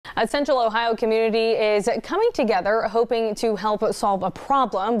A Central Ohio community is coming together, hoping to help solve a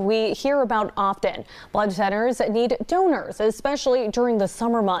problem we hear about often. Blood centers need donors, especially during the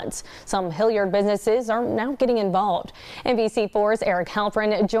summer months. Some Hilliard businesses are now getting involved. NBC4's Eric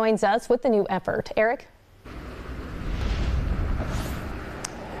Halpern joins us with the new effort. Eric?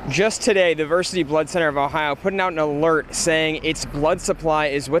 Just today, the Diversity Blood Center of Ohio putting out an alert saying its blood supply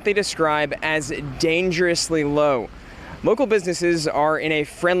is what they describe as dangerously low. Local businesses are in a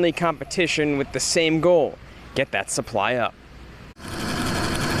friendly competition with the same goal: get that supply up.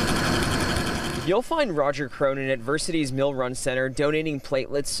 You'll find Roger Cronin at Versity's Mill Run Center donating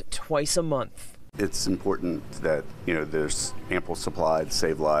platelets twice a month. It's important that, there's ample supply to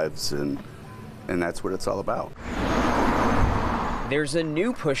save lives, and that's what it's all about. There's a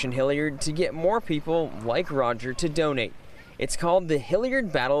new push in Hilliard to get more people like Roger to donate. It's called the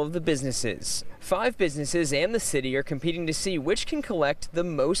Hilliard Battle of the Businesses. 5 businesses and the city are competing to see which can collect the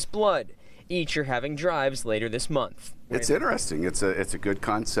most blood. Each are having drives later this month. It's interesting. It's a good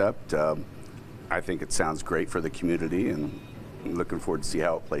concept. I think it sounds great for the community, and I'm looking forward to see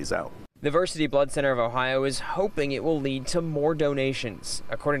how it plays out. The Diversity Blood Center of Ohio is hoping it will lead to more donations.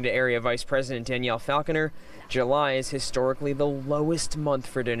 According to Area Vice President Danielle Falconer, July is historically the lowest month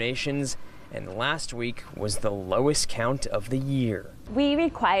for donations, and last week was the lowest count of the year. We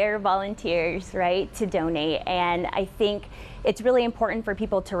require volunteers, right, to donate, and I think it's really important for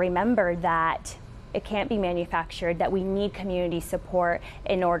people to remember that it can't be manufactured, that we need community support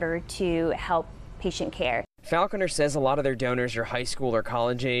in order to help patient care. Falconer says a lot of their donors are high school or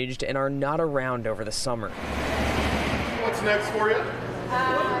college aged and are not around over the summer. What's next for you?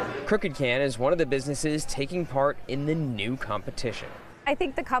 Crooked Can is one of the businesses taking part in the new competition. I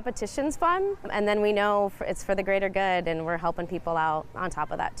think the competition's fun, and then we know it's for the greater good, and we're helping people out on top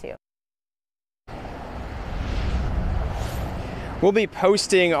of that too. We'll be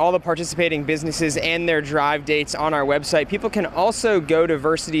posting all the participating businesses and their drive dates on our website. People can also go to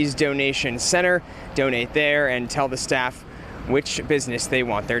Versity's Donation Center, donate there, and tell the staff which business they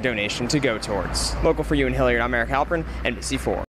want their donation to go towards. Local for you in Hilliard, I'm Eric Halpern, NBC4.